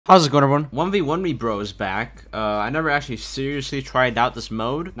How's it going, everyone? 1v1 me bro is back. I never actually seriously tried out this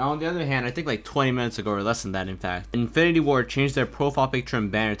mode. Now, on the other hand, I think like 20 minutes ago, or less than that, in fact, Infinity Ward changed their profile picture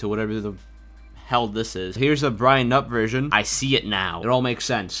and banner to whatever the hell this is. Here's the Brian Nutt version. I see it now. It all makes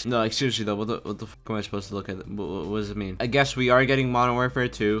sense. No, like seriously though, what the fuck am I supposed to look at? What does it mean? I guess we are getting Modern Warfare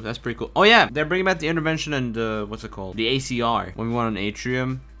 2. That's pretty cool. Oh yeah, they're bringing back the intervention and what's it called? The ACR. When we want an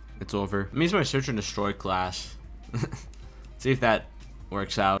atrium, it's over. It means my search and destroy class. See if that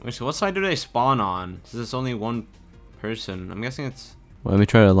works out. Wait, so what side do they spawn on? Since it's only one person. I'm guessing it's... Well, let me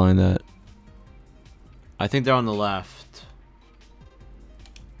try to align that. I think they're on the left.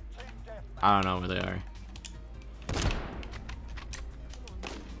 I don't know where they are.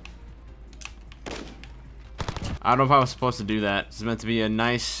 I don't know if I was supposed to do that. It's meant to be a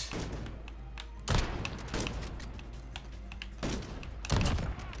nice...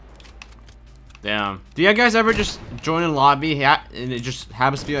 Damn. Do you guys ever just join a lobby and it just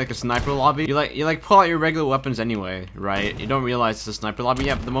happens to be like a sniper lobby? You like pull out your regular weapons anyway, right? You don't realize it's a sniper lobby.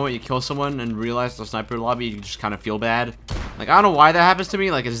 Yeah, but the moment you kill someone and realize it's a sniper lobby, you just kind of feel bad. Like, I don't know why that happens to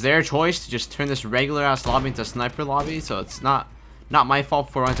me. Like, it's their choice to just turn this regular ass lobby into a sniper lobby, so it's not my fault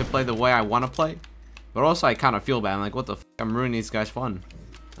for wanting to play the way I want to play. But also, I kind of feel bad. I'm like, what the f***? I'm ruining these guys' fun.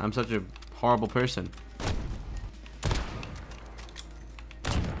 I'm such a horrible person.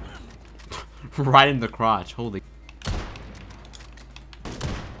 Right in the crotch. Holy.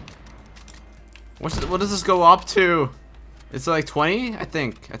 What does this go up to? It's like 20? I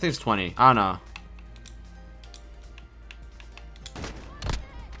think it's 20. I don't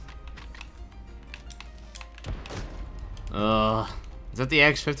know. Is that the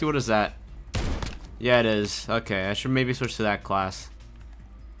X50? What is that? Yeah, it is. Okay, I should maybe switch to that class.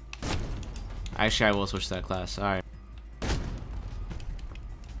 Actually, I will switch to that class. Alright.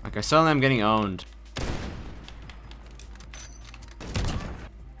 Okay, suddenly I'm getting owned.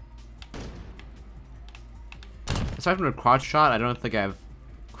 Aside from the crotch shot, I don't think I've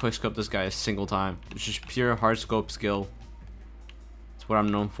quickscoped this guy a single time. It's just pure hard scope skill. It's what I'm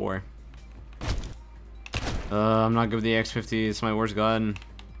known for. I'm not good with the X50. It's my worst gun.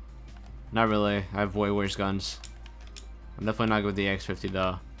 Not really. I have way worse guns. I'm definitely not good with the X50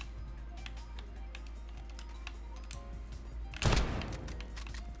 though.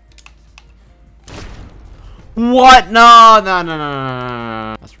 What? No.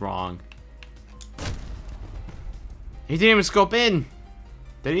 That's wrong. He didn't even scope in.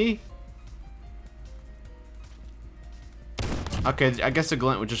 Did he? Okay, I guess the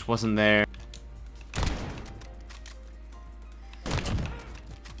glint just wasn't there.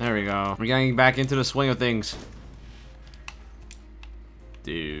 There we go. We're getting back into the swing of things.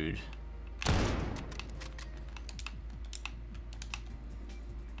 Dude.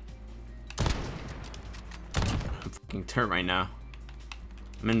 Turn right now.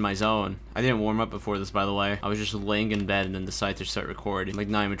 I'm in my zone. I didn't warm up before this, by the way. I was just laying in bed and then decided to start recording. Like,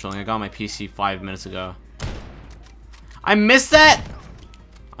 not even trolling. I got my PC 5 minutes ago. I missed that!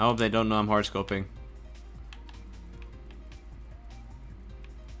 I hope they don't know I'm hard scoping.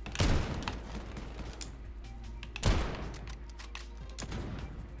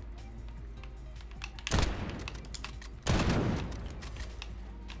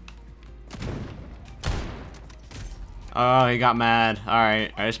 Oh, he got mad.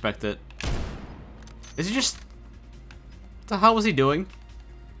 Alright, I respect it. Is he just... What the hell was he doing?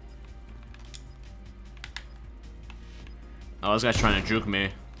 Oh, this guy's trying to juke me.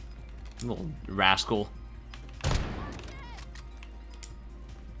 Little rascal.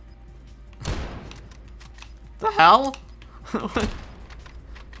 The hell?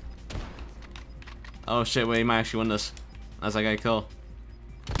 Oh shit, wait, he might actually win this. That's like I kill.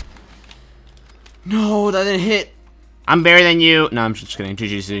 No, that didn't hit. I'm better than you. No, I'm just kidding.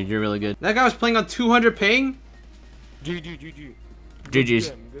 GG's, dude. You're really good. That guy was playing on 200 ping? GG.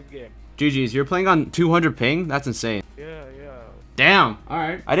 GG's. Good game. GG's. You're playing on 200 ping? That's insane. Yeah. Damn.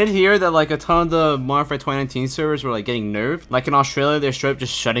 Alright. I did hear that like a ton of the Modern Warfare 2019 servers were like getting nerfed. Like in Australia, they're straight up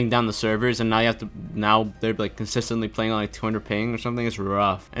just shutting down the servers, and now they're like consistently playing on like 200 ping or something. It's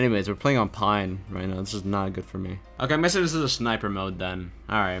rough. Anyways, we're playing on Pine right now. This is not good for me. Okay, I'm guessing this is a sniper mode then.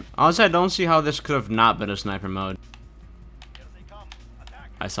 Alright. Honestly, I don't see how this could have not been a sniper mode.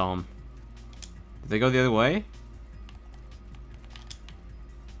 I saw him. Did they go the other way?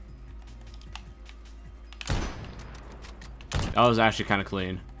 That was actually kind of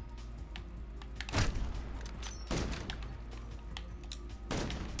clean. Do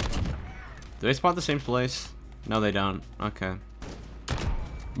they spot the same place? No, they don't. Okay.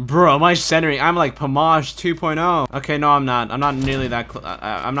 Bro, my centering. I'm like Pamaj 2.0. Okay, no, I'm not. I'm not nearly that.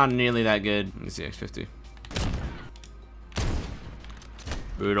 I'm not nearly that good. Let me see X50.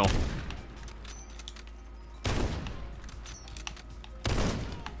 Brutal.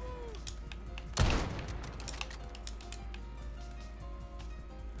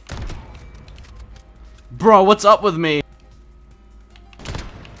 Bro, what's up with me?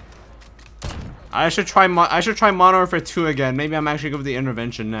 I should try Mono for 2 again. Maybe I'm actually good with the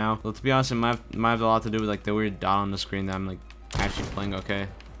intervention now. Well, to be honest, it might have a lot to do with like the weird dot on the screen that I'm like actually playing okay.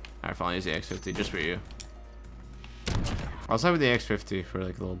 Alright, finally use the X50 just for you. I'll start with the X50 for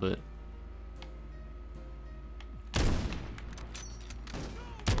like a little bit.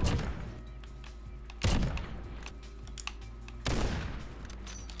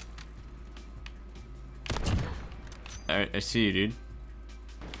 I see you, dude.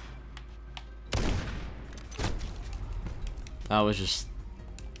 That was just...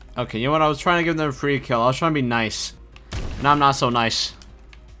 Okay, you know what? I was trying to give them a free kill. I was trying to be nice. Now I'm not so nice.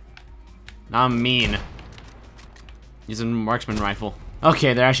 Now I'm mean. Using a marksman rifle.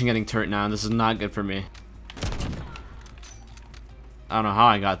 Okay, they're actually getting turret now. This is not good for me. I don't know how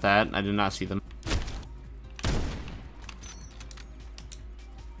I got that. I did not see them.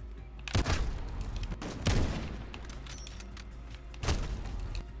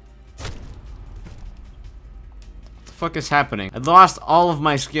 What the fuck is happening? I lost all of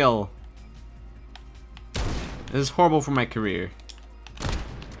my skill. This is horrible for my career.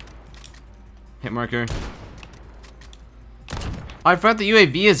 Hit marker. Oh, I forgot the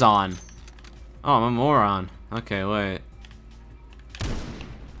UAV is on. Oh, I'm a moron. Okay, wait.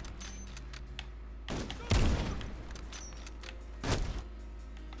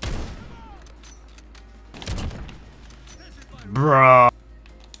 Bro.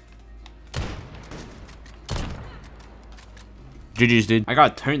 GG's, dude. I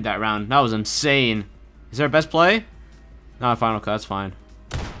got turned that round. That was insane. Is there a best play? No, final kill. That's fine.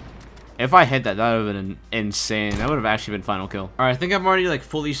 If I hit that, that would have been insane. That would have actually been final kill. Alright, I think I'm already like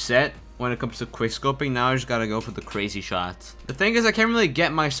fully set when it comes to quick scoping. Now I just gotta go for the crazy shots. The thing is, I can't really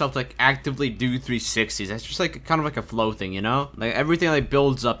get myself to like actively do 360s. That's just like kind of like a flow thing, you know? Like everything like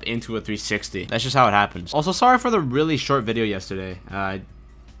builds up into a 360. That's just how it happens. Also, sorry for the really short video yesterday.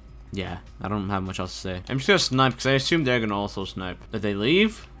 Yeah, I don't have much else to say. I'm just gonna snipe because I assume they're gonna also snipe. Did they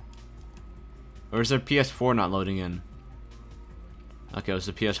leave? Or is their PS4 not loading in? Okay, it was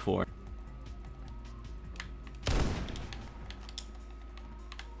the PS4.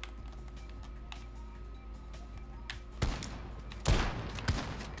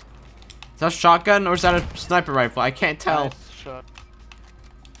 Is that a shotgun or is that a sniper rifle? I can't tell. Nice shot.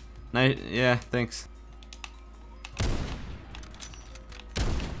 Nice, yeah, thanks.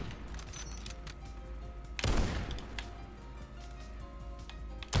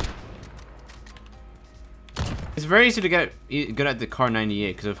 It's very easy to get good at the Car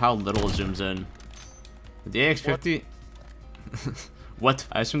 98 because of how little it zooms in. With the AX50... What?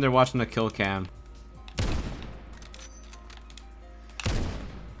 I assume they're watching the kill cam.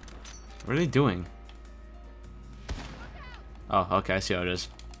 What are they doing? Oh, okay, I see how it is.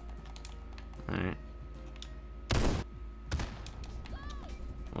 Alright.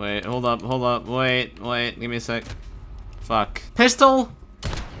 Wait, hold up, wait, give me a sec. Fuck. Pistol?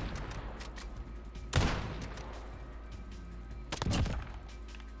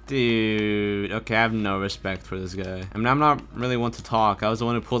 Dude, okay, I have no respect for this guy. I mean, I'm not really one to talk. I was the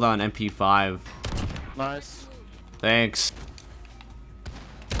one who pulled out an MP5. Nice. Thanks.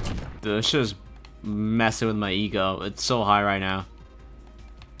 Dude, this shit is messing with my ego. It's so high right now.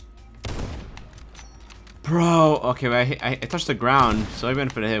 Bro, okay, but I touched the ground, so even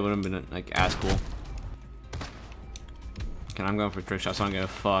if it hit, it would have been like ass cool. Okay, I'm going for trick shots. So I don't give a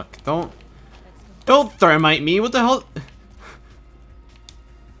fuck. Don't thermite me. What the hell?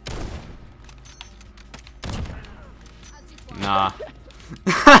 Nah.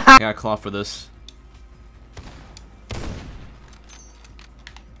 I got a claw for this.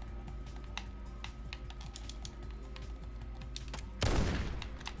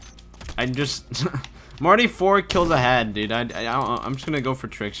 I'm already 4 kills ahead, dude. I'm just gonna go for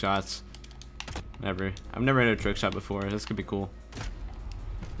trick shots. Never. I've never hit a trick shot before. This could be cool.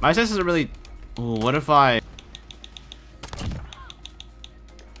 My sense isn't really... Ooh, what if I...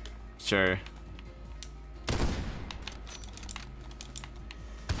 Sure.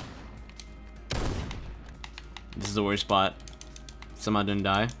 This is the worst spot. Somehow didn't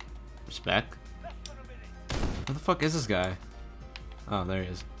die. Respect. Where the fuck is this guy? Oh, there he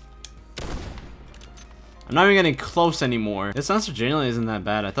is. I'm not even getting close anymore. This sensor generally isn't that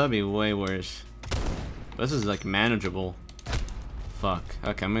bad. I thought it'd be way worse. But this is like manageable. Fuck.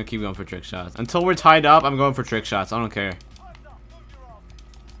 Okay, I'm gonna keep going for trick shots. Until we're tied up, I'm going for trick shots. I don't care.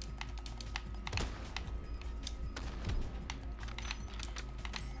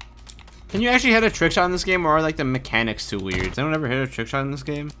 Can you actually hit a trick shot in this game, or are like the mechanics too weird? Does anyone ever hit a trick shot in this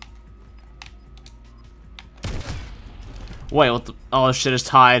game? Wait, what the? Oh, shit, it's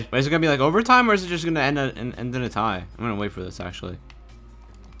tied. Wait, is it gonna be like overtime, or is it just gonna end in a tie? I'm gonna wait for this, actually.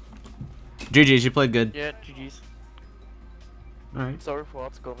 GG's, you played good. Yeah, GG's. Alright. Sorry for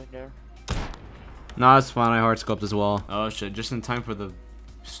upscoping there. No, it's fine. I hard scoped as well. Oh shit, just in time for the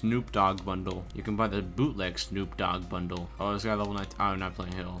Snoop Dogg bundle. You can buy the bootleg Snoop Dogg bundle. Oh, this guy level 9. I'm not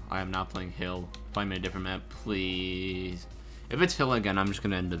playing Hill. I am not playing Hill. Find me a different map, please. If it's Hill again, I'm just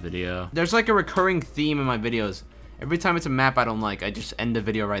gonna end the video. There's like a recurring theme in my videos. Every time it's a map I don't like, I just end the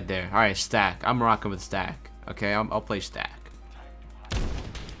video right there. Alright, stack. I'm rocking with stack. Okay, I'll play stack.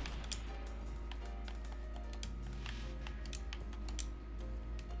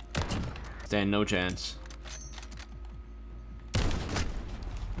 Stand no chance.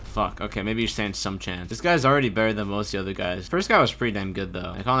 Fuck, okay, maybe you stand some chance. This guy's already better than most of the other guys. First guy was pretty damn good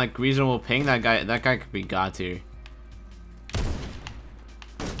though. I call like reasonable ping, that guy could be god tier.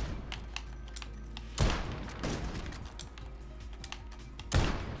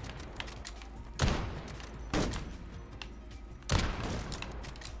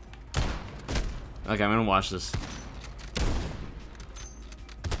 Okay, I'm gonna watch this.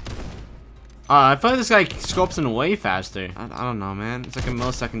 I feel like this guy scopes in way faster. I don't know, man. It's like a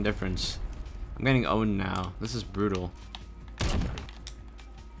millisecond difference. I'm getting owned now. This is brutal.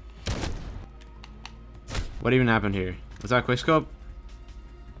 What even happened here? Was that a quick scope?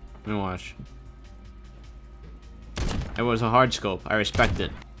 Let me watch. It was a hard scope. I respect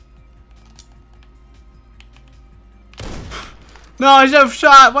it. No, I should have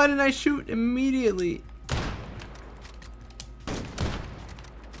shot. Why didn't I shoot immediately?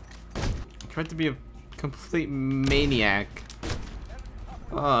 I tried to be a complete maniac.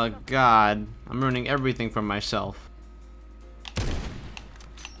 Oh god, I'm ruining everything for myself.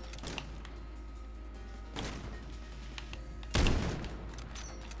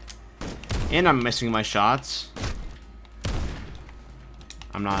 And I'm missing my shots.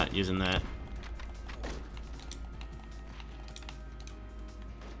 I'm not using that.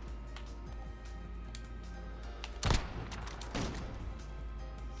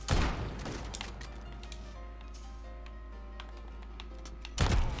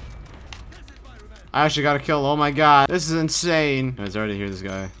 I actually got a kill. Oh my god. This is insane. I was already hear this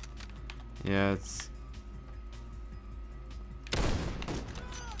guy. Yeah, it's...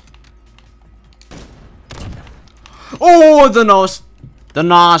 Oh, the nose. The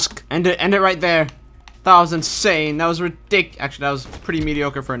nosk. End it right there. That was insane. That was ridiculous. Actually, that was pretty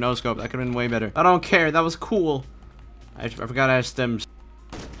mediocre for a no scope. That could have been way better. I don't care. That was cool. I forgot I had stims.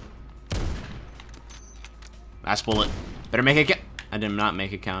 Last bullet. Better make it count. I did not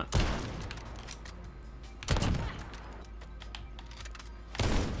make it count.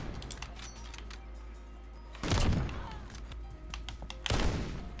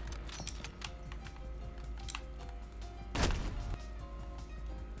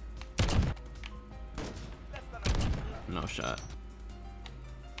 No shot.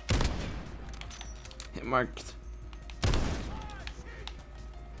 Hit marked.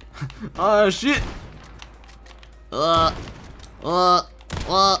 Oh shit! The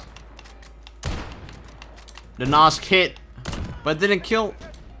Nosk hit, but didn't kill.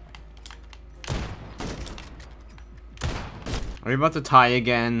 Are we about to tie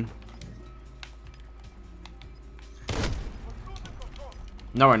again?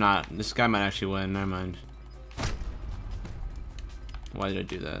 No, we're not. This guy might actually win. Never mind. Why did I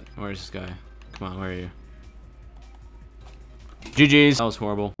do that? Where is this guy? Come on, where are you? GG's. That was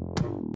horrible.